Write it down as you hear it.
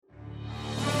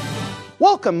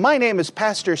Welcome, my name is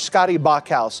Pastor Scotty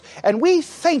Bachhaus, and we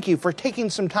thank you for taking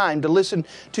some time to listen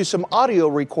to some audio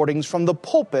recordings from the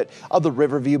pulpit of the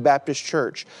Riverview Baptist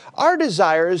Church. Our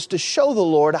desire is to show the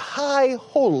Lord high,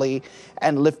 holy,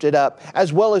 and lifted up,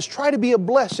 as well as try to be a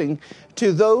blessing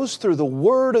to those through the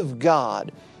Word of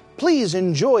God. Please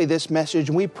enjoy this message,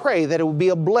 and we pray that it will be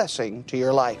a blessing to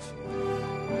your life.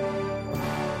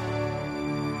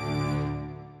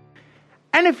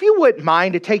 And if you wouldn't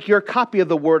mind to take your copy of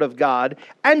the Word of God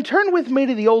and turn with me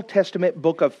to the Old Testament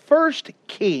book of 1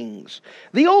 Kings.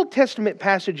 The Old Testament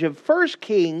passage of 1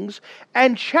 Kings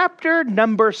and chapter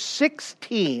number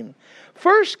 16.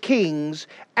 1 Kings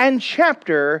and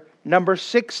chapter number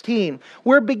 16.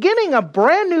 We're beginning a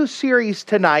brand new series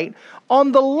tonight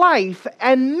on the life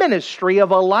and ministry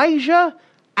of Elijah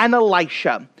and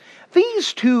Elisha.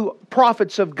 These two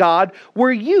prophets of God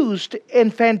were used in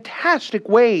fantastic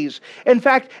ways. In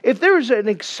fact, if there's an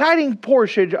exciting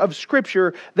portion of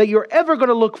Scripture that you're ever going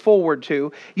to look forward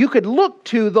to, you could look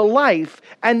to the life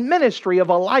and ministry of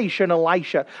Elisha and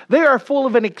Elisha. They are full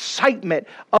of an excitement,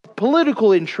 of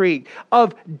political intrigue,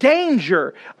 of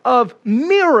danger, of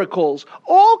miracles.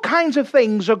 All kinds of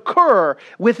things occur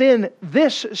within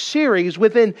this series,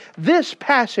 within this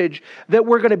passage that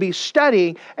we're going to be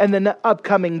studying in the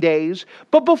upcoming days.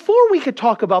 But before we could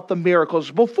talk about the miracles,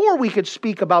 before we could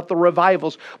speak about the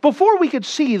revivals, before we could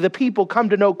see the people come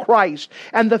to know Christ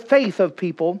and the faith of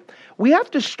people, we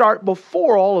have to start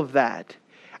before all of that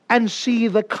and see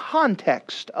the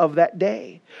context of that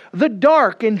day. The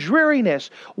dark and dreariness.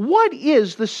 What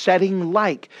is the setting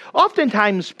like?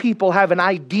 Oftentimes people have an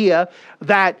idea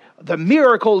that the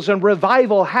miracles and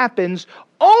revival happens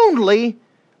only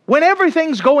when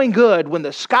everything's going good, when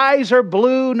the skies are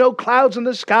blue, no clouds in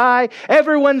the sky,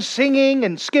 everyone's singing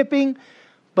and skipping.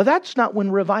 But that's not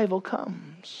when revival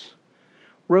comes.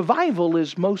 Revival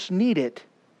is most needed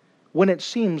when it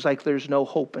seems like there's no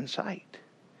hope in sight.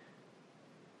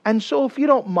 And so if you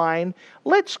don't mind,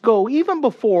 let's go even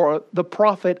before the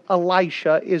prophet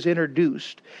Elisha is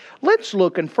introduced. Let's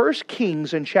look in 1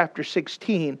 Kings in chapter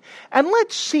 16 and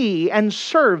let's see and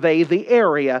survey the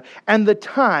area and the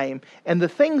time and the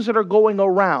things that are going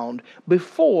around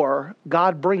before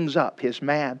God brings up His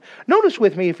man. Notice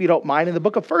with me, if you don't mind, in the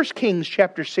book of 1 Kings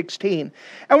chapter 16,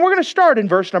 and we're going to start in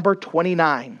verse number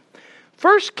 29.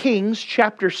 1 Kings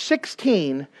chapter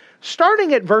 16,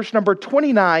 starting at verse number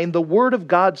 29, the Word of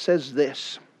God says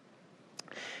this.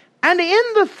 And in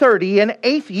the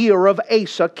 38th year of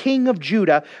Asa, king of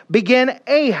Judah, began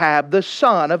Ahab the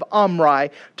son of Omri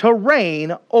to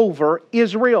reign over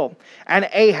Israel. And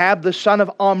Ahab the son of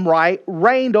Omri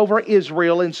reigned over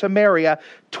Israel in Samaria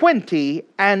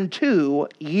 22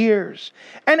 years.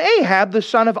 And Ahab the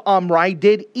son of Omri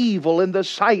did evil in the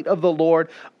sight of the Lord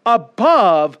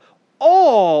above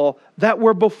all that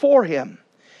were before him.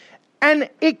 And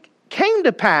it came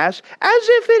to pass as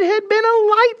if it had been a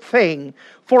light thing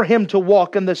for him to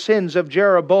walk in the sins of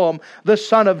Jeroboam, the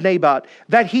son of Nebat,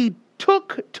 that he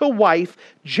took to wife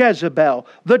Jezebel,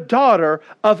 the daughter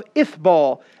of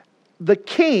Ithbal, the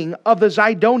king of the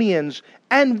Zidonians,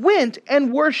 and went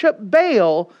and worshipped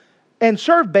Baal, and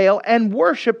served Baal and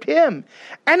worshipped him.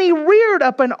 And he reared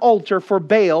up an altar for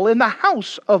Baal in the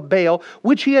house of Baal,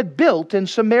 which he had built in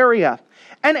Samaria.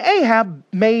 And Ahab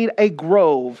made a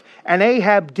grove, and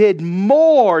Ahab did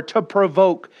more to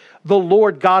provoke the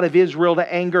Lord God of Israel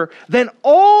to anger than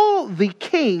all the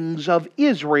kings of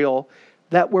Israel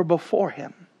that were before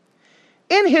him.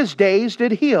 In his days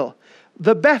did Hiel,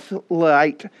 the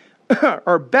Bethelite,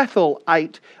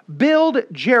 build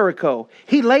Jericho.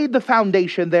 He laid the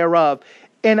foundation thereof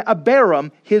in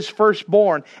Abiram his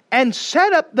firstborn, and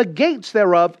set up the gates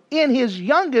thereof in his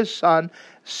youngest son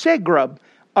Segub,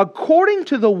 according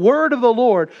to the word of the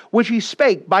Lord, which he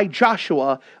spake by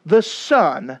Joshua the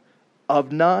son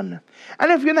of Nun.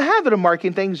 And if you're in the habit of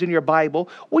marking things in your Bible,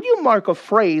 would you mark a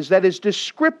phrase that is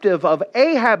descriptive of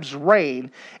Ahab's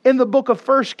reign in the book of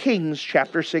 1 Kings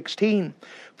chapter 16?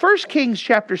 1 Kings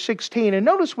chapter 16, and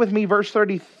notice with me verse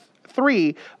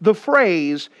 33, the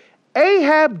phrase,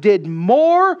 Ahab did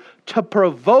more to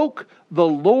provoke the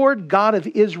Lord God of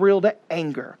Israel to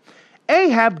anger.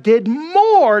 Ahab did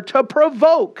more to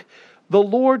provoke the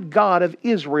Lord God of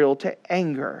Israel to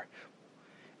anger.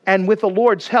 And with the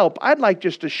Lord's help, I'd like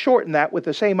just to shorten that with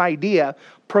the same idea,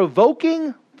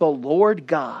 provoking the Lord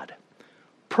God.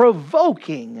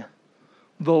 Provoking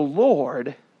the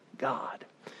Lord God.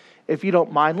 If you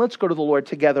don't mind, let's go to the Lord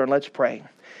together and let's pray.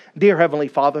 Dear Heavenly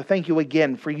Father, thank you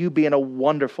again for you being a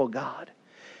wonderful God.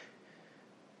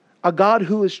 A God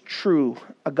who is true,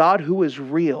 a God who is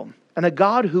real, and a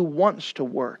God who wants to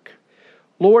work.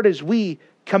 Lord, as we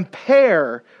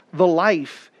compare the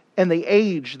life and the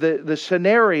age, the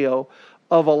scenario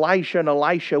of Elisha and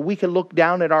Elisha, we can look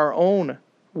down at our own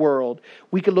world.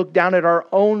 We could look down at our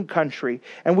own country,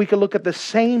 and we could look at the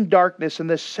same darkness and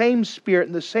the same spirit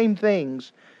and the same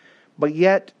things. But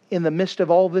yet, in the midst of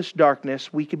all this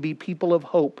darkness, we could be people of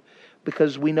hope,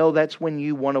 because we know that's when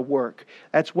you want to work.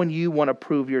 That's when you want to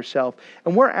prove yourself.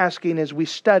 And we're asking, as we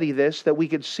study this, that we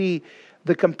could see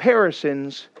the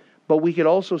comparisons, but we could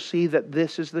also see that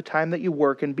this is the time that you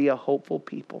work and be a hopeful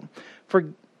people.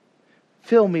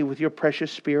 Fill me with your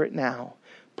precious Spirit now.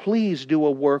 Please do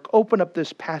a work. Open up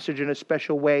this passage in a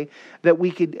special way that we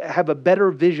could have a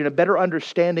better vision, a better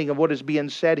understanding of what is being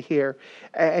said here,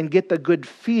 and get the good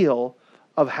feel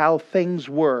of how things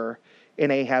were in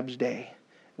Ahab's day.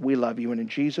 We love you, and in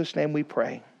Jesus' name we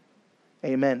pray.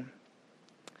 Amen.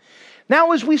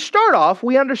 Now, as we start off,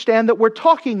 we understand that we're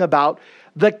talking about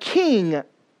the king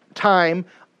time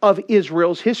of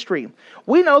Israel's history.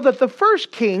 We know that the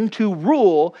first king to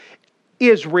rule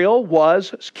Israel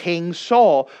was King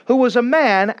Saul, who was a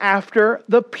man after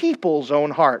the people's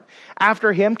own heart.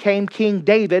 After him came King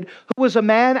David, who was a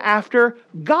man after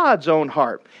God's own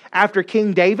heart. After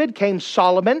King David came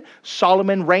Solomon.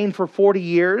 Solomon reigned for 40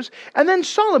 years, and then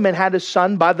Solomon had a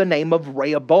son by the name of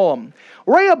Rehoboam.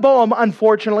 Rehoboam,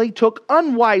 unfortunately, took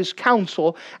unwise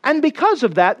counsel, and because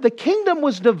of that, the kingdom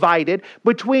was divided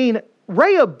between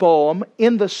Rehoboam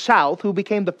in the south, who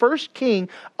became the first king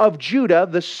of Judah,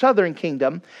 the southern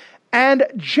kingdom, and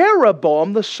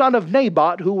Jeroboam, the son of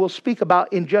Nebat, who we'll speak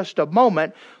about in just a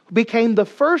moment, became the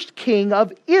first king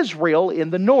of Israel in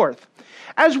the north.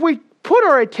 As we put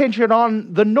our attention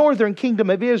on the northern kingdom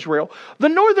of Israel, the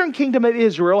northern kingdom of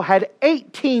Israel had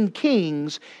 18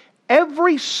 kings.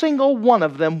 Every single one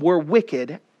of them were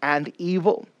wicked and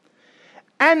evil.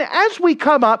 And as we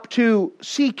come up to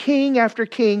see king after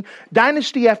king,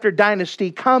 dynasty after dynasty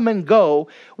come and go,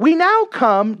 we now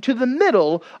come to the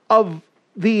middle of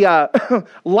the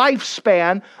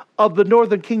lifespan of the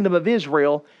northern kingdom of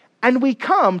Israel, and we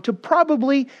come to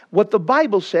probably what the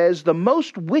Bible says, the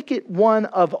most wicked one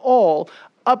of all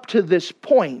up to this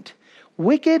point,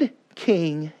 wicked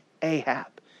King Ahab.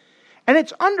 And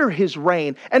it's under his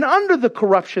reign and under the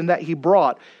corruption that he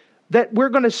brought that we're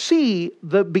going to see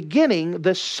the beginning,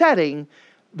 the setting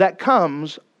that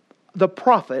comes, the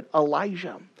prophet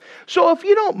Elijah. So if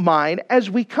you don't mind, as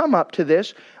we come up to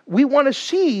this, we want to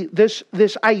see this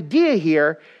idea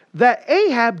here that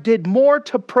Ahab did more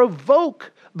to provoke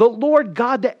the Lord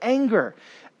God to anger.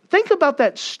 Think about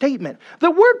that statement. The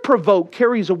word provoke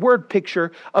carries a word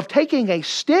picture of taking a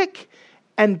stick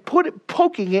and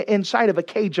poking it inside of a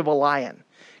cage of a lion.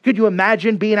 Could you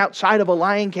imagine being outside of a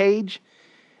lion cage?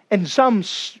 And some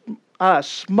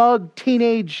smug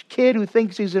teenage kid who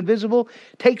thinks he's invisible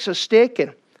takes a stick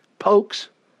and pokes.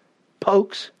 Do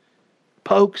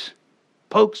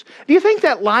you think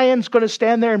that lion's going to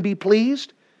stand there and be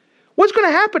pleased? What's going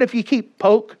to happen if you keep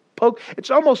poke?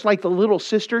 It's almost like the little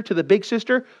sister to the big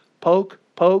sister. Poke.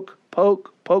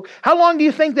 How long do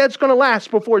you think that's going to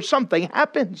last before something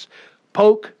happens?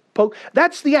 Poke.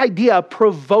 That's the idea of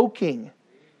provoking.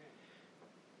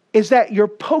 Is that you're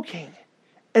poking.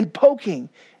 And poking.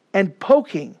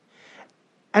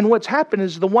 And what's happened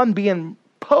is the one being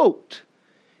poked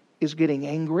is getting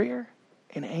angrier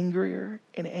and angrier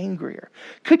and angrier.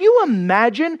 Could you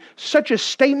imagine such a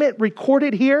statement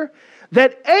recorded here?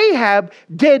 That Ahab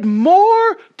did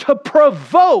more to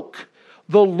provoke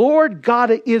the Lord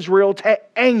God of Israel to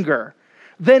anger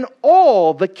than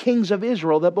all the kings of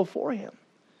Israel that before him.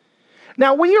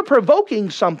 Now, when you're provoking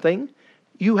something,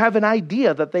 you have an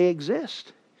idea that they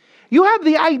exist. You have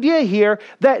the idea here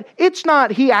that it's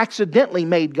not he accidentally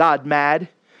made God mad.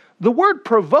 The word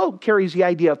provoke carries the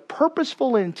idea of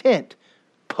purposeful intent.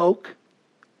 Poke.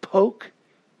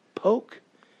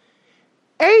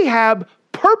 Ahab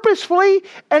purposefully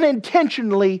and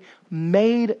intentionally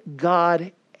made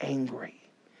God angry.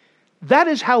 That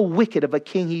is how wicked of a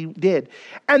king he did.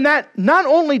 And that not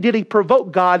only did he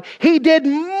provoke God, he did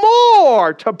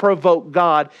more to provoke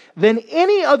God than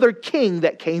any other king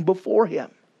that came before him.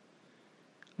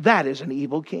 That is an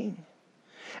evil king.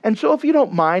 And so if you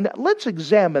don't mind, let's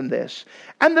examine this.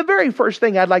 And the very first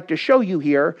thing I'd like to show you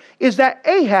here is that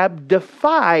Ahab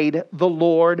defied the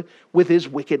Lord with his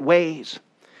wicked ways.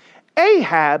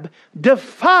 Ahab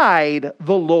defied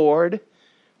the Lord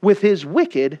with his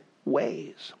wicked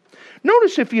ways.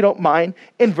 Notice, if you don't mind,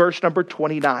 in verse number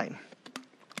 29.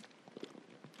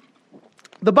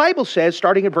 The Bible says,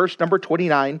 starting at verse number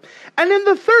 29, "And in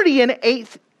the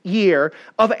 38th year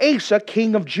of Asa,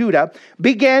 king of Judah,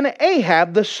 began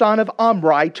Ahab the son of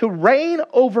Omri to reign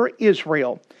over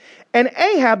Israel. And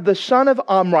Ahab the son of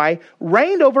Omri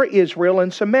reigned over Israel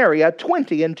and Samaria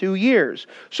 22 years.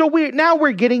 So now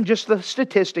we're getting just the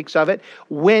statistics of it,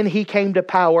 when he came to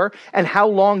power and how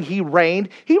long he reigned.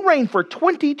 He reigned for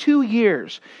 22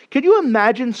 years. Could you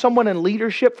imagine someone in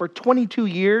leadership for 22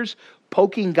 years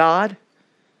poking God?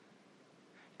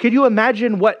 Could you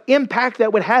imagine what impact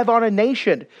that would have on a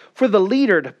nation for the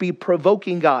leader to be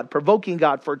provoking God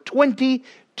for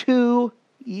 22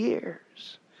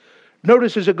 years?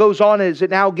 Notice as it goes on, as it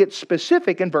now gets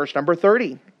specific in verse number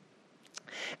 30.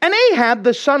 And Ahab,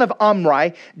 the son of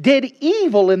Omri, did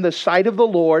evil in the sight of the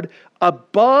Lord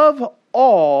above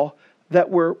all that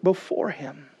were before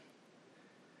him.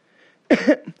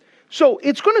 So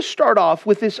it's going to start off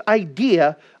with this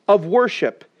idea of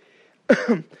worship.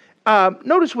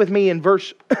 Notice with me in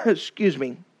verse,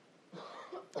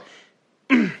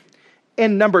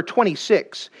 in number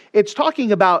 26. It's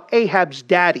talking about Ahab's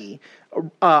daddy,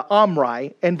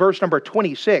 Omri, in verse number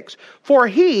 26. For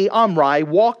he, Omri,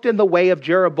 walked in the way of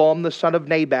Jeroboam the son of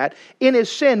Nebat in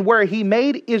his sin, where he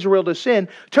made Israel to sin,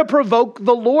 to provoke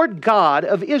the Lord God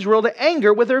of Israel to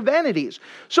anger with their vanities.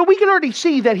 So we can already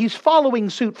see that he's following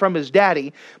suit from his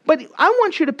daddy. But I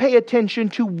want you to pay attention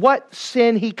to what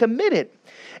sin he committed.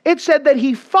 It said that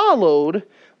he followed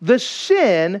the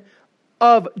sin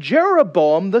of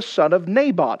Jeroboam the son of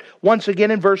Nebat. Once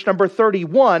again in verse number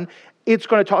 31, it's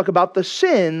going to talk about the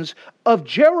sins of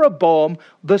Jeroboam,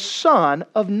 the son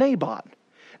of Nebat.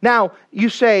 Now, you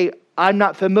say, I'm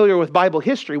not familiar with Bible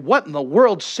history. What in the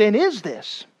world's sin is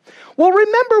this? Well,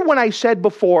 remember when I said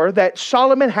before that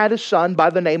Solomon had a son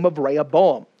by the name of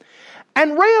Rehoboam.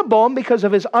 And Rehoboam, because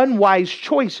of his unwise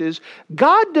choices,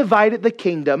 God divided the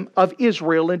kingdom of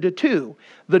Israel into two.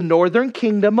 The northern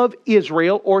kingdom of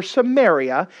Israel, or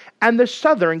Samaria, and the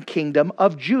southern kingdom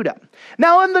of Judah.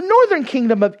 Now, in the northern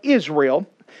kingdom of Israel,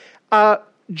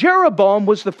 Jeroboam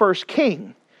was the first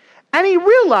king. And he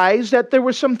realized that there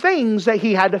were some things that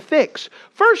he had to fix.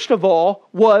 First of all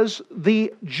was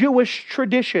the Jewish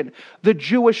tradition, the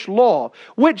Jewish law,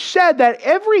 which said that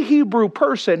every Hebrew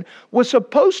person was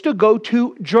supposed to go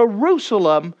to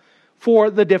Jerusalem for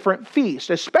the different feasts,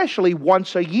 especially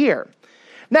once a year.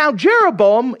 Now,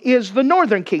 Jeroboam is the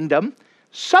northern kingdom.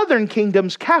 Southern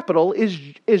kingdom's capital is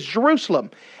Jerusalem.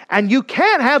 And you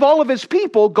can't have all of his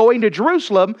people going to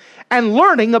Jerusalem and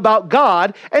learning about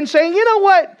God and saying, you know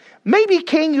what? Maybe,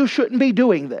 king, you shouldn't be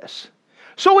doing this.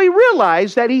 So he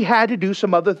realized that he had to do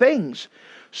some other things.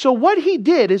 So what he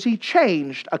did is he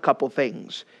changed a couple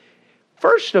things.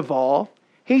 First of all,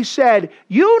 he said,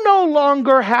 you no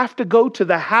longer have to go to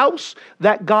the house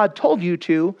that God told you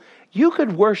to. You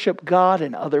could worship God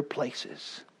in other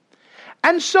places.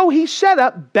 And so he set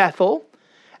up Bethel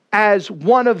as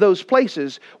one of those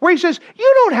places where he says,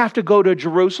 you don't have to go to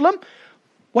Jerusalem.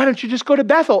 Why don't you just go to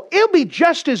Bethel? It'll be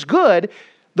just as good.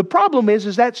 The problem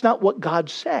is that's not what God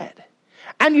said.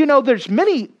 And you know, there's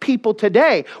many people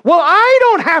today, well, I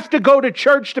don't have to go to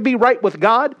church to be right with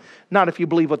God. Not if you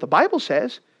believe what the Bible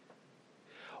says.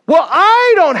 Well,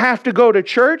 I don't have to go to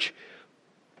church.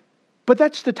 But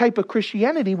that's the type of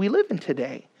Christianity we live in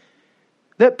today.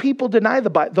 That people deny the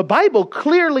Bible. The Bible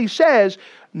clearly says,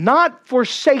 not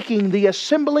forsaking the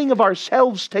assembling of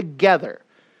ourselves together.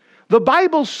 The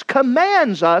Bible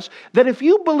commands us that if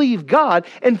you believe God,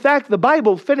 in fact, the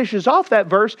Bible finishes off that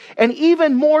verse, and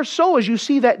even more so as you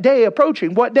see that day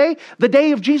approaching. What day? The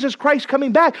day of Jesus Christ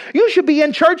coming back. You should be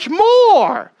in church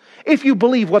more if you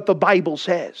believe what the Bible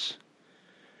says.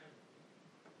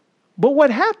 But what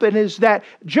happened is that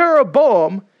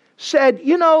Jeroboam said,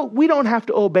 you know, we don't have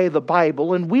to obey the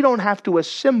Bible, and we don't have to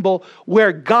assemble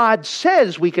where God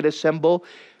says we could assemble.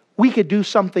 We could do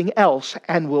something else,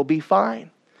 and we'll be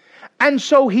fine. And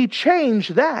so he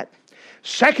changed that.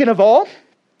 Second of all,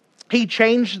 he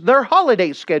changed their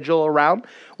holiday schedule around,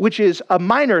 which is a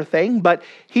minor thing, but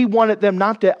he wanted them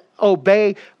not to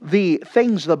obey the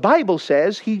things the Bible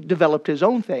says. He developed his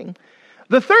own thing.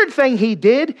 The third thing he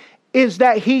did is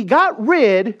that he got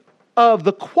rid of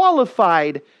the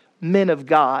qualified men of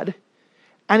God,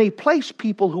 and he placed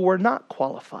people who were not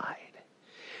qualified.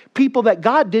 People that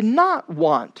God did not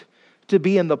want to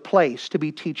be in the place to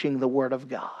be teaching the Word of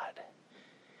God.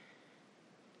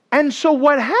 And so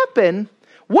what happened,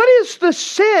 what is the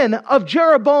sin of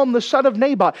Jeroboam the son of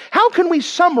Nebat? How can we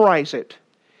summarize it?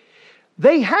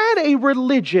 They had a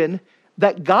religion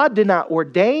that God did not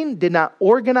ordain, did not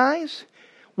organize.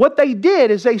 What they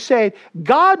did is they said,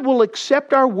 God will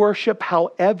accept our worship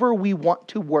however we want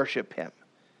to worship Him.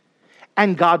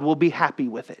 And God will be happy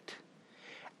with it.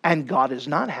 And God is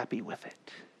not happy with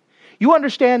it. You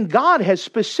understand, God has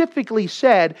specifically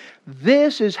said,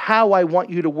 this is how I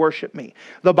want you to worship me.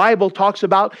 The Bible talks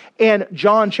about in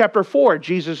John chapter 4,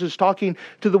 Jesus is talking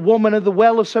to the woman of the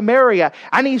well of Samaria,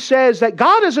 and he says that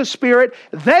God is a spirit.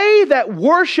 They that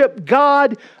worship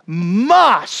God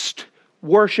must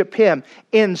worship him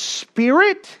in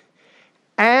spirit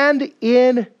and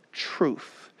in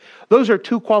truth. Those are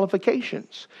two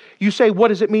qualifications. You say, what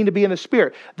does it mean to be in the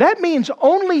Spirit? That means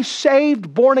only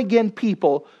saved, born-again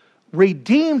people,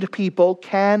 redeemed people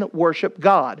can worship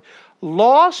God.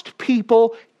 Lost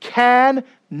people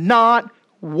cannot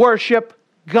worship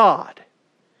God.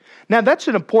 Now, that's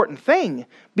an important thing,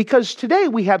 because today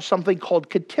we have something called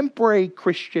contemporary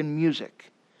Christian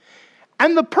music.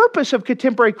 And the purpose of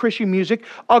contemporary Christian music,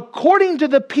 according to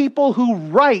the people who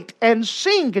write and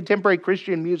sing contemporary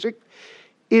Christian music,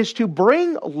 is to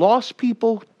bring lost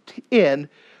people in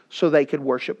so they could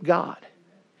worship God.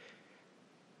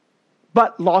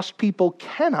 But lost people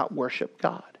cannot worship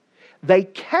God. They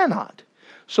cannot.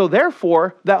 So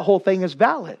therefore, that whole thing is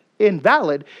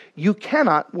invalid. You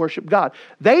cannot worship God.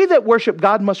 They that worship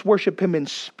God must worship him in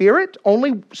spirit.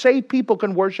 Only saved people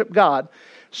can worship God.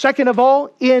 Second of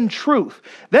all, in truth.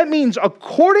 That means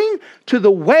according to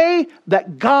the way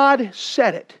that God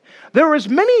said it. There is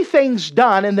many things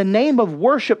done in the name of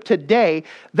worship today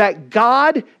that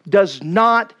God does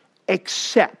not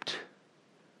accept.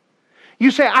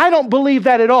 You say, I don't believe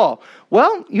that at all.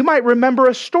 Well, you might remember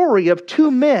a story of two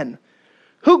men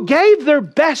who gave their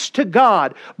best to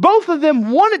God. Both of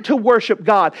them wanted to worship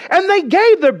God, and they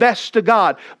gave their best to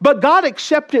God. But God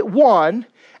accepted one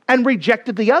and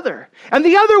rejected the other. And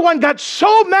the other one got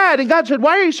so mad, and God said,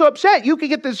 why are you so upset? You can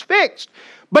get this fixed.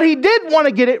 But he did want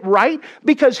to get it right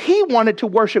because he wanted to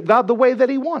worship God the way that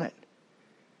he wanted.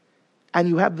 And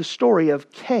you have the story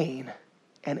of Cain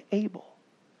and Abel.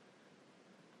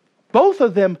 Both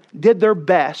of them did their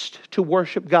best to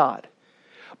worship God.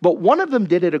 But one of them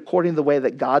did it according to the way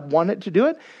that God wanted to do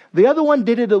it. The other one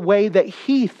did it the way that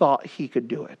he thought he could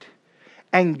do it.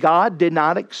 And God did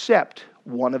not accept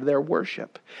one of their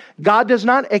worship. God does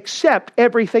not accept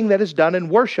everything that is done in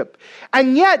worship.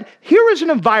 And yet, here is an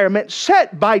environment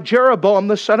set by Jeroboam,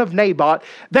 the son of Nebat,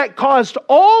 that caused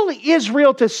all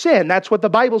Israel to sin. That's what the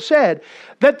Bible said.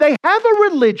 That they have a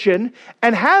religion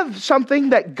and have something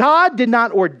that God did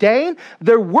not ordain.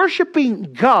 They're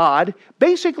worshiping God.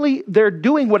 Basically, they're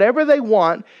doing whatever they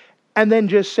want and then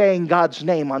just saying God's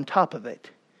name on top of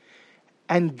it.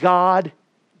 And God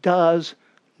does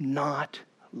not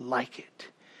like it.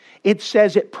 It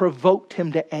says it provoked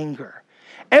him to anger.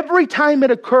 Every time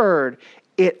it occurred,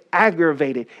 it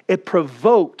aggravated, it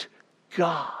provoked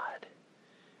God.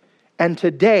 And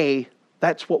today,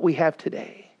 that's what we have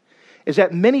today. Is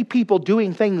that many people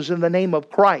doing things in the name of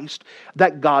Christ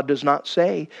that God does not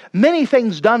say. Many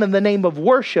things done in the name of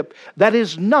worship that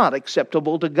is not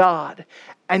acceptable to God.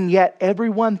 And yet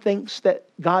everyone thinks that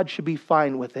God should be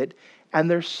fine with it. And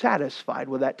they're satisfied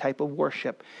with that type of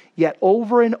worship. Yet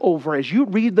over and over, as you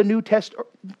read the New Testament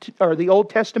or the Old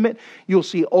Testament, you'll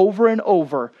see over and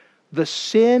over the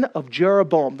sin of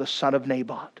Jeroboam, the son of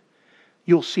Nebat.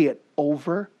 You'll see it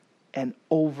over and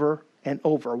over and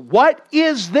over. What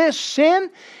is this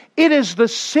sin? It is the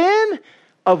sin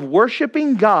of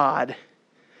worshiping God,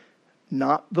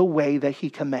 not the way that he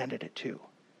commanded it to.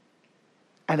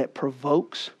 And it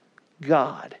provokes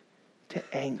God to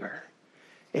anger.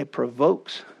 It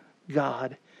provokes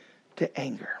God to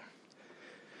anger.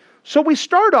 So we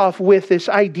start off with this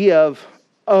idea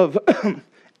of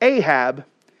Ahab.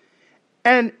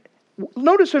 And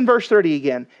notice in verse 30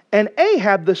 again. And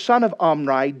Ahab, the son of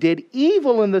Omri, did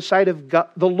evil in the sight of God,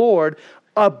 the Lord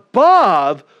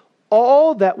above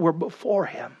all that were before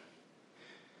him.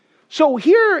 So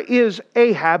here is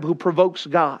Ahab who provokes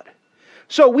God.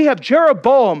 So we have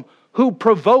Jeroboam who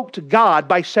provoked God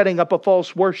by setting up a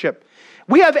false worship.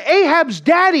 We have Ahab's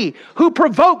daddy who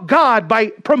provoked God by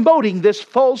promoting this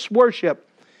false worship.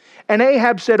 And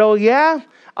Ahab said, oh yeah,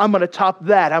 I'm going to top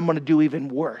that. I'm going to do even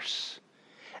worse.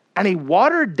 And he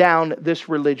watered down this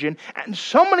religion. And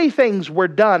so many things were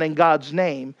done in God's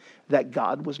name that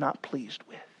God was not pleased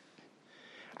with.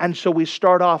 And so we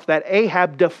start off that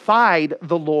Ahab defied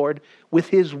the Lord with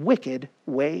his wicked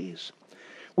ways.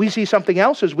 We see something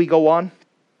else as we go on.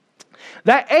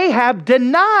 That Ahab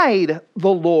denied the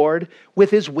Lord with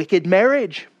his wicked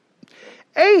marriage.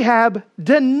 Ahab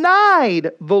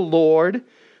denied the Lord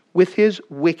with his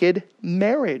wicked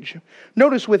marriage.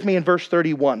 Notice with me in verse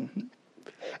 31.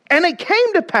 And it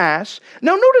came to pass,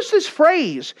 now notice this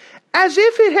phrase, as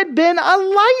if it had been a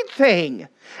light thing, as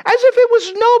if it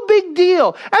was no big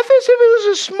deal, as if it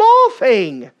was a small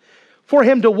thing, for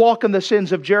him to walk in the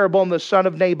sins of Jeroboam the son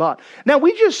of Nebat. Now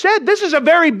we just said this is a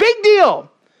very big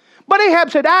deal. But Ahab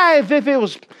said, as if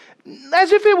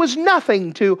it was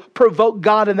nothing to provoke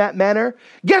God in that manner.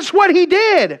 Guess what he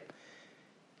did?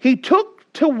 He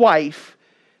took to wife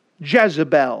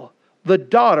Jezebel, the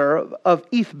daughter of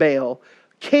Ethbaal,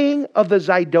 king of the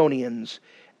Zidonians,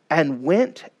 and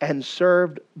went and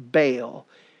served Baal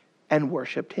and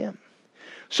worshipped him.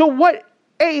 So what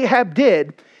Ahab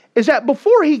did is that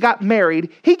before he got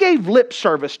married, he gave lip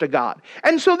service to God.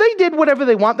 And so they did whatever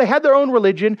they want. They had their own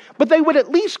religion, but they would at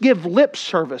least give lip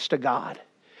service to God.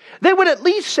 They would at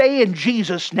least say in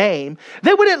Jesus' name.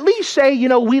 They would at least say,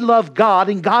 we love God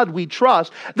and God we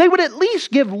trust. They would at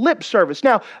least give lip service.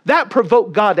 Now, that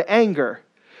provoked God to anger.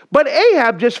 But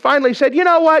Ahab just finally said, you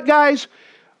know what, guys?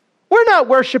 We're not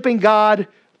worshiping God.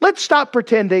 Let's stop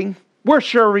pretending. We're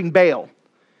serving Baal.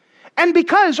 And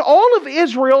because all of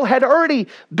Israel had already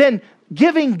been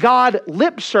giving God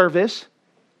lip service,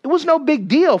 it was no big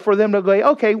deal for them to go,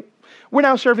 okay, we're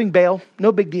now serving Baal.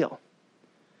 No big deal.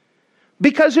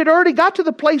 Because it already got to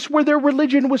the place where their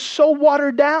religion was so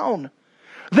watered down.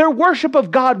 Their worship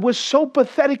of God was so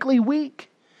pathetically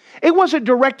weak. It wasn't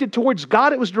directed towards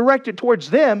God. It was directed towards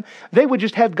them. They would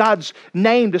just have God's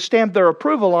name to stamp their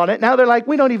approval on it. Now they're like,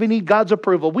 we don't even need God's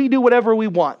approval. We do whatever we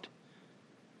want.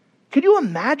 Could you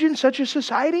imagine such a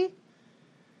society?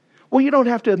 Well, you don't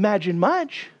have to imagine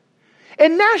much.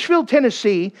 In Nashville,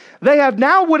 Tennessee, they have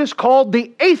now what is called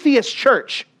the Atheist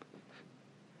Church.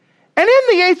 And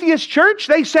in the Atheist Church,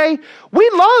 they say, we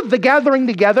love the gathering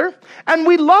together, and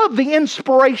we love the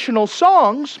inspirational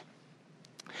songs,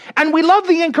 and we love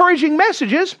the encouraging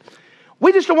messages.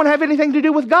 We just don't want to have anything to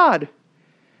do with God.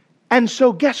 And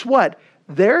so guess what?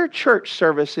 Their church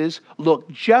services look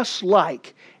just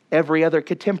like every other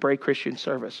contemporary Christian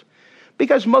service.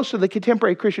 Because most of the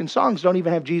contemporary Christian songs don't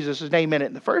even have Jesus' name in it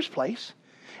in the first place.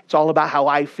 It's all about how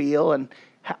I feel and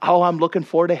how I'm looking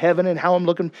forward to heaven and how I'm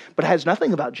looking, but it has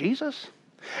nothing about Jesus.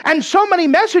 And so many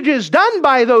messages done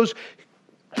by those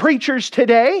preachers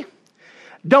today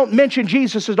don't mention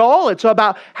Jesus at all. It's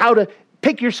about how to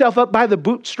pick yourself up by the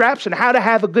bootstraps and how to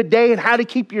have a good day and how to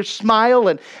keep your smile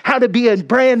and how to be a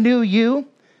brand new you.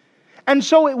 And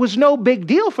so it was no big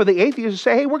deal for the atheists to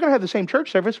say, hey, we're going to have the same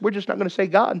church service. We're just not going to say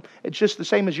God. It's just the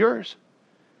same as yours.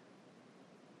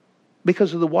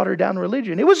 Because of the watered down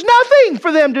religion. It was nothing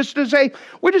for them just to say,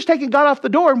 we're just taking God off the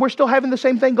door and we're still having the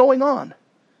same thing going on.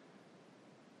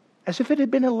 As if it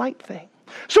had been a light thing.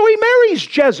 So he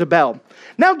marries Jezebel.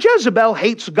 Now Jezebel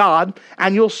hates God,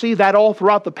 and you'll see that all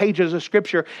throughout the pages of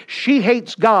Scripture. She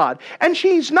hates God. And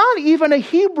she's not even a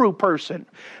Hebrew person.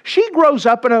 She grows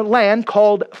up in a land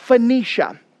called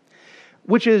Phoenicia,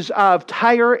 which is of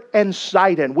Tyre and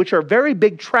Sidon, which are very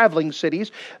big traveling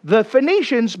cities. The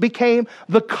Phoenicians became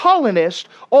the colonists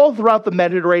all throughout the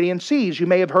Mediterranean seas. You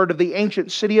may have heard of the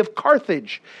ancient city of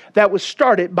Carthage that was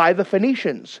started by the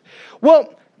Phoenicians.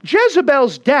 Well,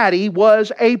 Jezebel's daddy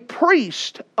was a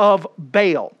priest of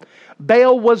Baal.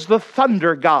 Baal was the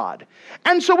thunder god.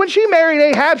 And so when she married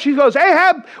Ahab, she goes,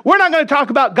 Ahab, we're not going to talk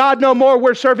about God no more.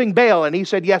 We're serving Baal. And he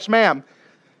said, yes, ma'am.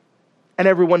 And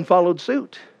everyone followed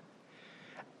suit.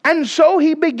 And so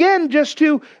he began just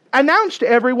to announce to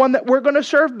everyone that we're going to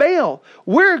serve Baal.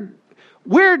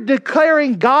 We're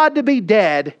declaring God to be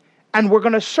dead, and we're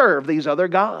going to serve these other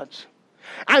gods.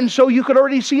 And so you could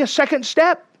already see a second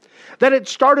step. That it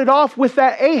started off with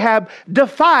that Ahab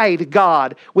defied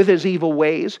God with his evil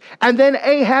ways. And then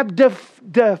Ahab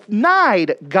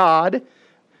denied God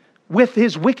with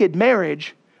his wicked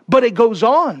marriage. But it goes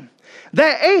on.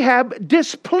 That Ahab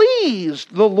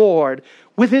displeased the Lord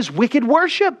with his wicked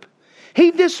worship. He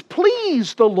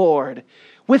displeased the Lord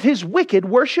with his wicked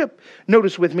worship.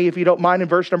 Notice with me, if you don't mind, in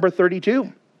verse number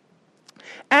 32.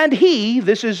 And he,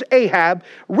 this is Ahab,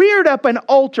 reared up an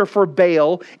altar for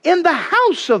Baal in the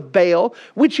house of Baal,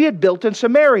 which he had built in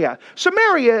Samaria.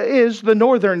 Samaria is the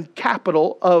northern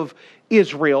capital of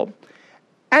Israel.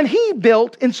 And he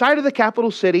built inside of the capital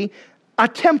city a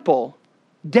temple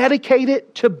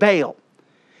dedicated to Baal.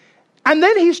 And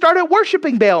then he started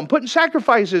worshiping Baal and putting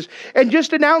sacrifices and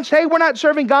just announced, hey, we're not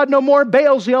serving God no more.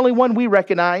 Baal's the only one we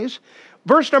recognize.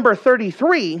 Verse number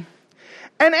 33,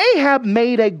 and Ahab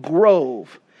made a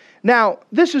grove. Now,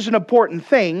 this is an important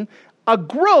thing. A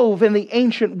grove in the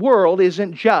ancient world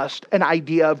isn't just an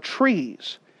idea of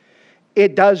trees.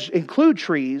 It does include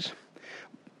trees.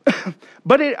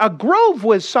 But a grove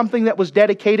was something that was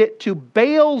dedicated to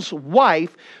Baal's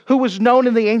wife, who was known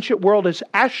in the ancient world as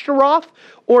Ashtaroth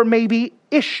or maybe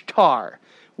Ishtar,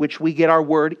 which we get our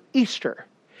word Easter.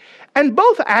 And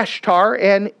both Ashtar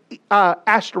and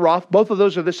Astaroth, both of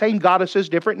those are the same goddesses,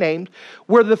 different names,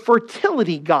 were the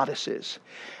fertility goddesses.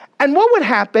 And what would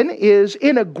happen is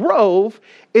in a grove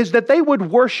is that they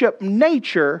would worship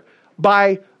nature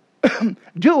by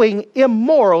doing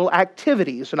immoral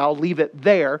activities. And I'll leave it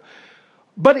there.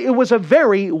 But it was a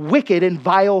very wicked and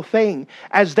vile thing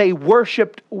as they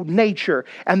worshiped nature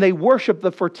and they worshiped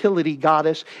the fertility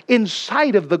goddess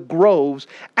inside of the groves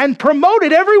and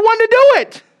promoted everyone to do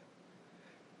it.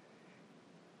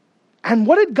 And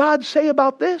what did God say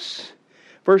about this?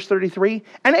 Verse 33,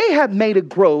 and Ahab made a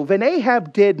grove, and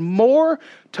Ahab did more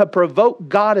to provoke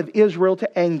God of Israel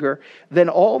to anger than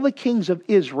all the kings of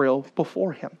Israel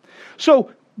before him.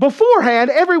 So beforehand,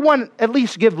 everyone at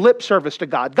least give lip service to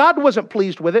God. God wasn't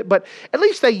pleased with it, but at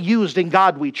least they used "In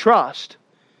God We Trust."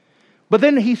 But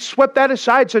then he swept that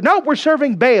aside and said, no, we're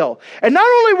serving Baal. And not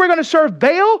only we're going to serve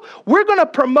Baal, we're going to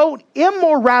promote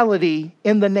immorality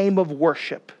in the name of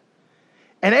worship.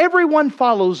 And everyone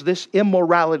follows this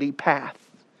immorality path.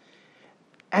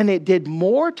 And it did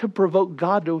more to provoke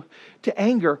God to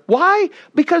anger. Why?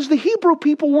 Because the Hebrew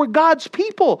people were God's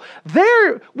people.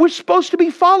 They were supposed to be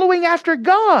following after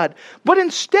God. But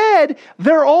instead,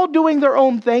 they're all doing their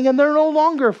own thing and they're no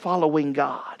longer following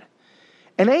God.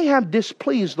 And Ahab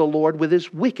displeased the Lord with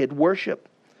his wicked worship.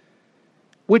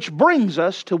 Which brings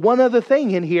us to one other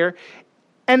thing in here.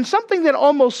 And something that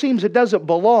almost seems it doesn't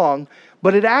belong,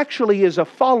 but it actually is a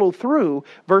follow through.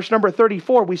 Verse number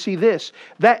 34, we see this,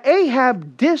 that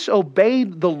Ahab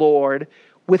disobeyed the Lord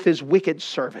with his wicked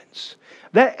servants.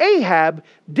 That Ahab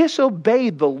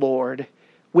disobeyed the Lord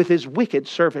with his wicked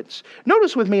servants.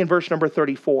 Notice with me in verse number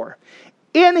 34.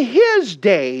 In his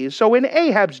days, so in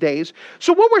Ahab's days,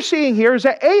 so what we're seeing here is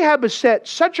that Ahab has set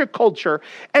such a culture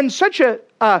and such a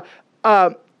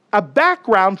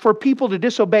background for people to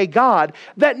disobey God,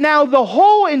 that now the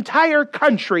whole entire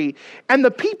country and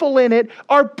the people in it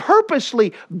are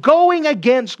purposely going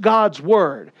against God's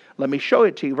word. Let me show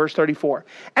it to you, verse 34.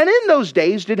 And in those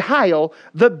days did Hiel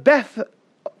the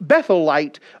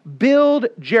Bethelite build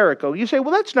Jericho. You say,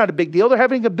 well, that's not a big deal. They're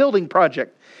having a building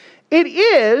project. It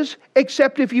is,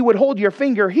 except if you would hold your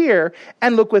finger here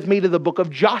and look with me to the book of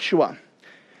Joshua.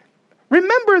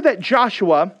 Remember that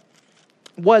Joshua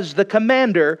was the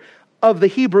commander of the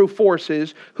Hebrew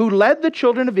forces who led the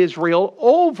children of Israel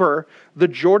over the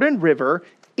Jordan River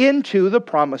into the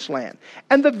promised land.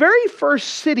 And the very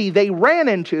first city they ran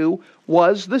into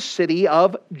was the city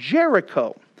of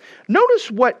Jericho. Notice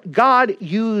what God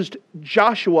used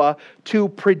Joshua to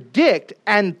predict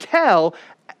and tell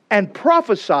and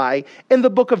prophesy in the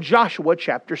book of Joshua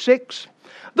chapter 6.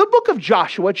 The book of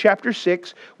Joshua, chapter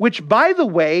 6, which, by the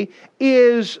way,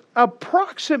 is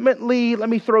approximately, let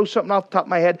me throw something off the top of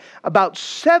my head, about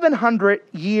 700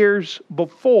 years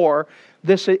before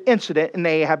this incident in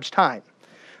Ahab's time.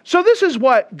 So this is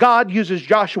what God uses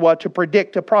Joshua to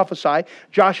predict, to prophesy.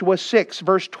 Joshua 6,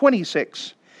 verse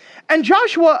 26. And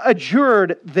Joshua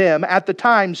adjured them at the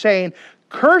time, saying,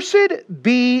 Cursed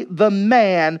be the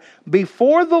man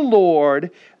before the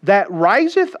Lord that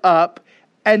riseth up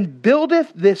and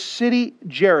buildeth this city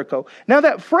Jericho. Now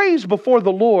that phrase before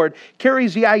the Lord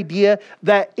carries the idea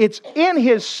that it's in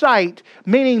his sight,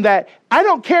 meaning that I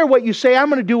don't care what you say, I'm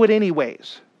going to do it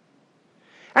anyways.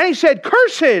 And he said,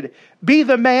 Cursed be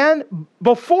the man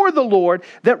before the Lord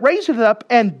that raiseth up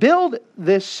and build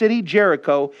this city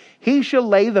Jericho. He shall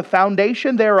lay the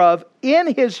foundation thereof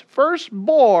in his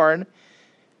firstborn,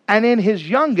 and in his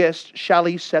youngest shall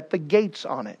he set the gates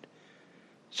on it.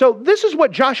 So this is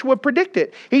what Joshua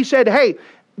predicted. He said, hey,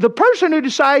 the person who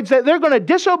decides that they're going to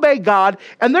disobey God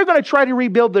and they're going to try to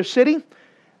rebuild their city,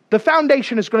 the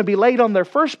foundation is going to be laid on their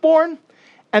firstborn,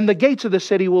 and the gates of the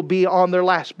city will be on their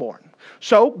lastborn.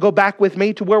 So go back with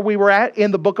me to where we were at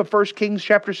in the book of 1 Kings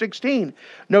chapter 16.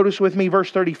 Notice with me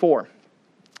verse 34.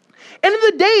 And in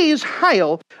the days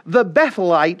Hiel the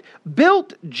Bethelite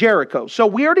built Jericho. So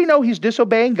we already know he's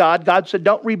disobeying God. God said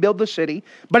don't rebuild the city,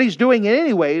 but he's doing it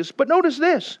anyways. But notice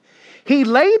this. He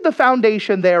laid the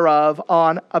foundation thereof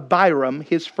on Abiram,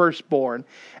 his firstborn,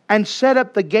 and set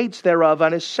up the gates thereof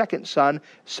on his second son,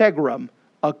 Segrum,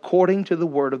 according to the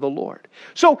word of the Lord.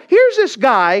 So here's this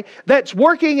guy that's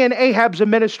working in Ahab's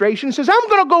administration, says, I'm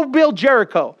going to go build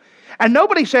Jericho. And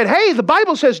nobody said, hey, the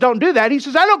Bible says don't do that. He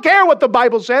says, I don't care what the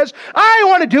Bible says. I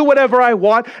want to do whatever I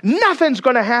want. Nothing's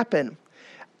going to happen.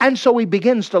 And so he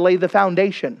begins to lay the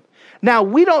foundation. Now,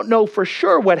 we don't know for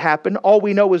sure what happened. All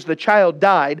we know is the child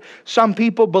died. Some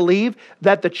people believe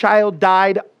that the child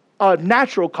died of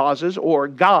natural causes or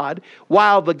God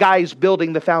while the guy's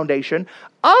building the foundation.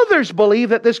 Others believe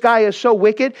that this guy is so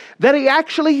wicked that he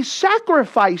actually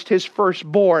sacrificed his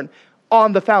firstborn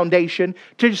on the foundation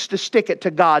to stick it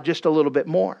to God just a little bit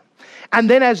more. And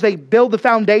then as they build the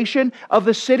foundation of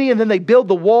the city and then they build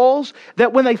the walls,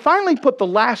 that when they finally put the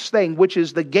last thing, which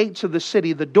is the gates of the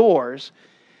city, the doors,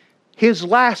 his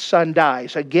last son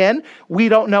dies. Again, we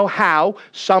don't know how.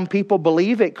 Some people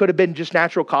believe it could have been just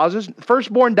natural causes.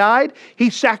 Firstborn died. He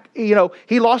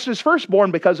lost his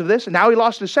firstborn because of this, and now he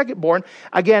lost his secondborn.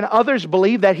 Again, others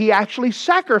believe that he actually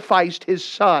sacrificed his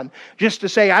son just to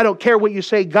say, I don't care what you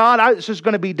say, God, this is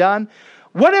going to be done.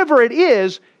 Whatever it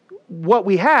is, what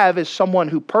we have is someone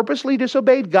who purposely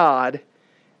disobeyed God,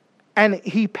 and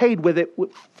he paid with it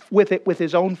with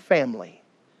his own family.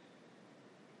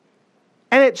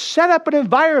 And it set up an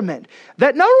environment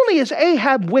that not only is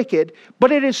Ahab wicked,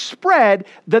 but it is spread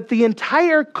that the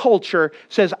entire culture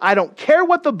says, I don't care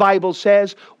what the Bible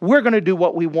says, we're going to do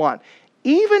what we want.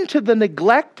 Even to the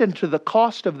neglect and to the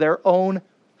cost of their own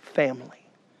family.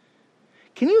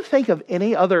 Can you think of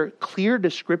any other clear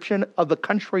description of the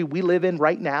country we live in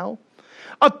right now?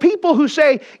 Of people who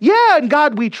say, yeah, in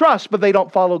God we trust, but they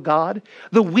don't follow God.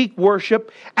 The weak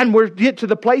worship, and we get to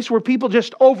the place where people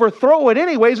just overthrow it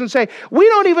anyways and say, we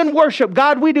don't even worship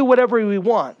God, we do whatever we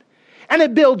want. And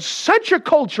it builds such a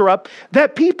culture up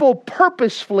that people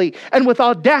purposefully and with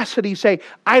audacity say,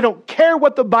 I don't care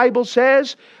what the Bible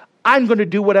says, I'm going to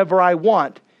do whatever I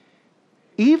want.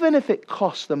 Even if it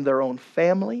costs them their own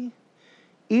family,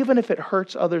 even if it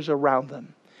hurts others around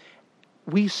them.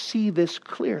 We see this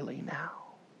clearly now.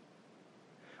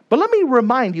 But let me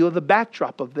remind you of the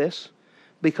backdrop of this,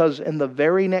 because in the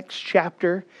very next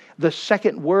chapter, the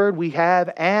second word we have,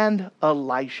 and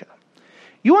Elisha.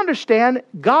 You understand,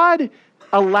 God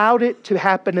allowed it to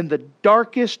happen in the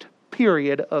darkest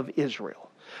period of Israel.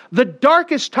 The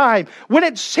darkest time, when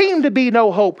it seemed to be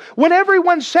no hope, when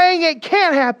everyone's saying it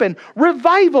can't happen,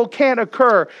 revival can't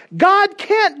occur, God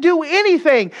can't do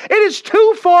anything, it is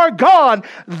too far gone.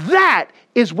 That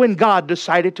is when God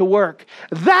decided to work.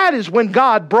 That is when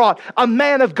God brought a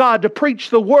man of God to preach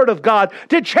the Word of God,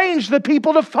 to change the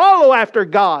people to follow after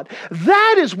God.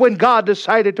 That is when God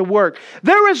decided to work.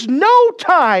 There is no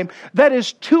time that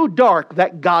is too dark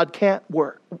that God can't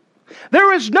work.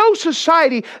 There is no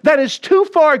society that is too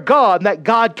far gone that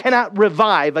God cannot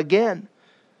revive again.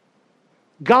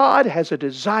 God has a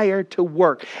desire to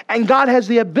work, and God has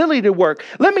the ability to work.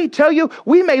 Let me tell you,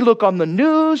 we may look on the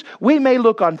news, we may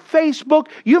look on Facebook,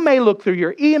 you may look through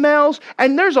your emails,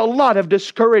 and there's a lot of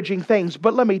discouraging things.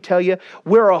 But let me tell you,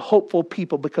 we're a hopeful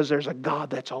people because there's a God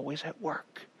that's always at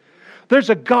work. There's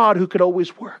a God who could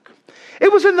always work.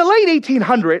 It was in the late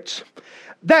 1800s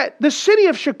that the city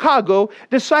of Chicago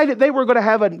decided they were going to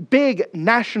have a big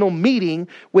national meeting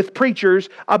with preachers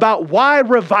about why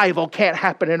revival can't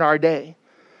happen in our day.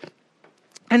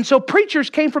 And so preachers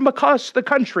came from across the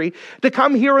country to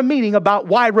come hear a meeting about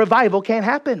why revival can't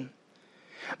happen.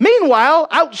 Meanwhile,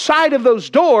 outside of those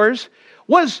doors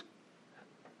was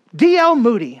D.L.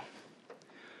 Moody,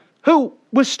 who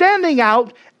was standing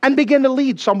out and began to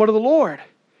lead someone to the Lord.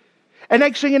 And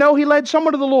next thing you know, he led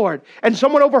someone to the Lord. And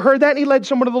someone overheard that and he led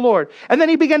someone to the Lord. And then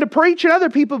he began to preach and other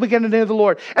people began to know the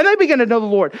Lord. And they began to know the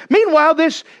Lord. Meanwhile,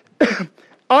 this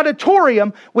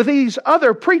auditorium with these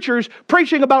other preachers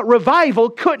preaching about revival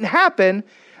couldn't happen.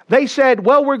 They said,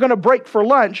 well, we're going to break for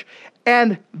lunch.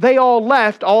 And they all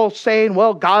left, all saying,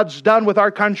 well, God's done with our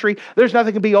country. There's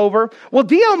nothing to be over. Well,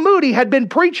 D.L. Moody had been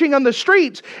preaching on the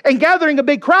streets and gathering a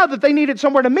big crowd that they needed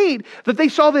somewhere to meet, that they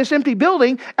saw this empty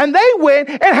building, and they went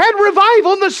and had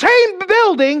revival in the same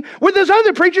building where this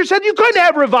other preacher said you couldn't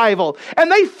have revival.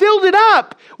 And they filled it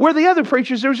up where the other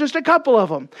preachers, there was just a couple of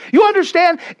them. You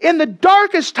understand, in the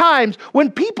darkest times, when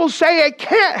people say it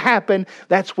can't happen,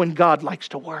 that's when God likes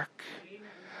to work.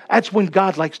 That's when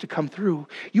God likes to come through.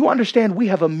 You understand, we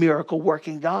have a miracle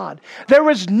working God. There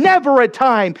is never a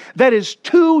time that is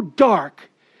too dark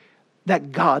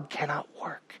that God cannot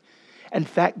work. In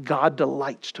fact, God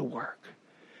delights to work.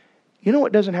 You know,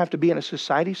 it doesn't have to be in a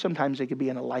society. Sometimes it could be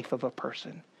in a life of a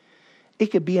person. It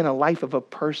could be in a life of a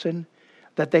person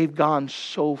that they've gone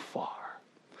so far.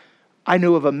 I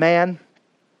knew of a man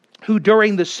who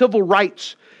during the civil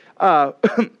rights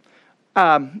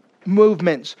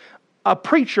movements, a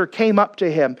preacher came up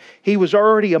to him. He was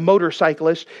already a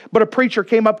motorcyclist, but a preacher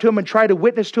came up to him and tried to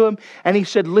witness to him. And he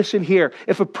said, listen here,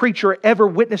 if a preacher ever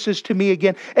witnesses to me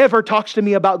again, ever talks to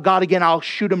me about God again, I'll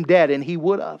shoot him dead. And he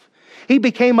would have. He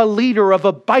became a leader of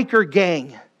a biker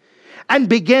gang and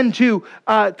began to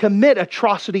commit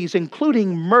atrocities,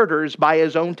 including murders by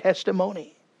his own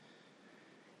testimony.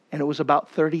 And it was about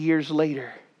 30 years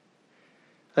later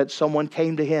that someone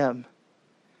came to him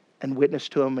and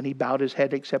witnessed to him, and he bowed his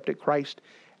head, accepted Christ,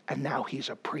 and now he's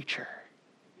a preacher.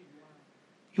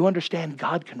 you understand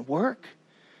God can work.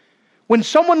 When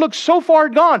someone looks so far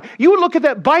gone, you would look at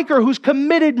that biker who's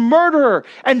committed murder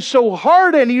and so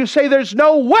hardened, and you say, there's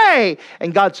no way.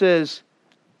 And God says,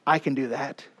 I can do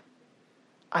that.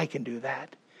 I can do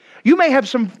that. You may have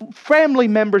some family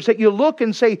members that you look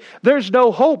and say, there's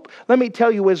no hope. Let me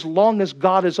tell you, as long as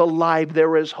God is alive,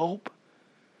 there is hope.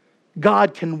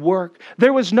 God can work.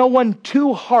 There is no one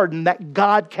too hardened that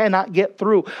God cannot get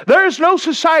through. There is no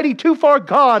society too far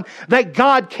gone that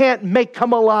God can't make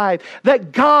come alive.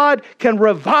 That God can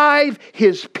revive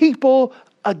His people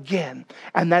again.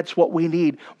 And that's what we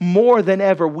need. More than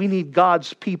ever, we need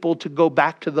God's people to go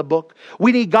back to the book.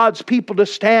 We need God's people to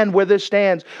stand where this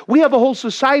stands. We have a whole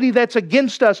society that's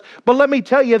against us. But let me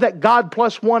tell you that God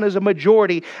plus one is a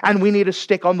majority, and we need to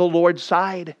stick on the Lord's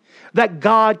side. That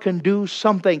God can do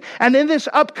something. And in this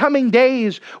upcoming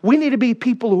days, we need to be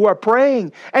people who are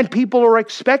praying, and people who are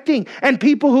expecting, and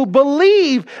people who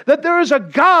believe that there is a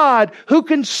God who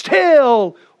can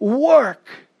still work.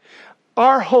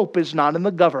 Our hope is not in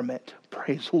the government.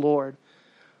 Praise the Lord.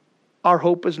 Our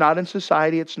hope is not in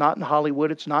society. It's not in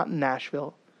Hollywood. It's not in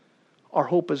Nashville. Our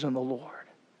hope is in the Lord.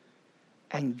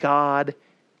 And God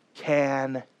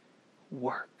can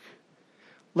work.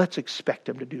 Let's expect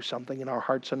Him to do something in our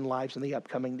hearts and lives in the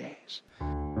upcoming days.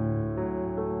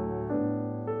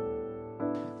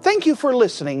 Thank you for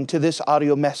listening to this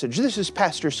audio message. This is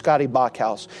Pastor Scotty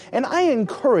Bachhaus, and I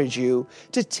encourage you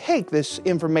to take this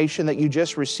information that you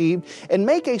just received and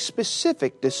make a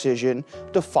specific decision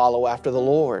to follow after the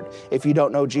Lord. If you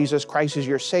don't know Jesus Christ as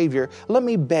your Savior, let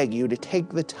me beg you to take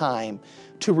the time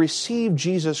to receive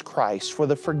Jesus Christ for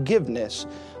the forgiveness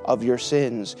of your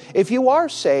sins. If you are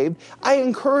saved, I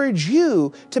encourage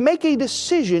you to make a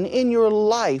decision in your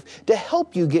life to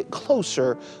help you get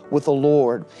closer with the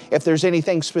Lord. If there's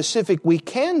anything specific we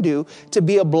can do to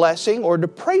be a blessing or to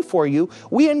pray for you,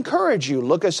 we encourage you.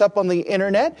 Look us up on the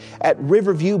internet at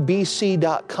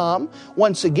riverviewbc.com.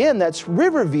 Once again, that's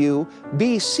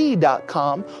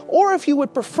riverviewbc.com. Or if you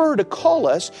would prefer to call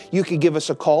us, you could give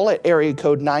us a call at area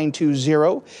code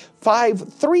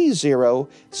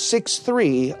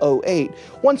 920-530-6308.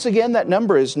 Once again, that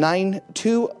number is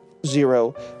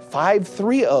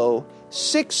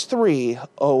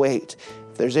 920-530-6308.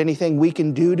 If there's anything we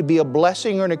can do to be a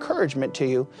blessing or an encouragement to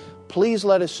you, please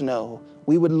let us know.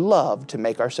 We would love to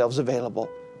make ourselves available.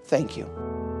 Thank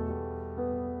you.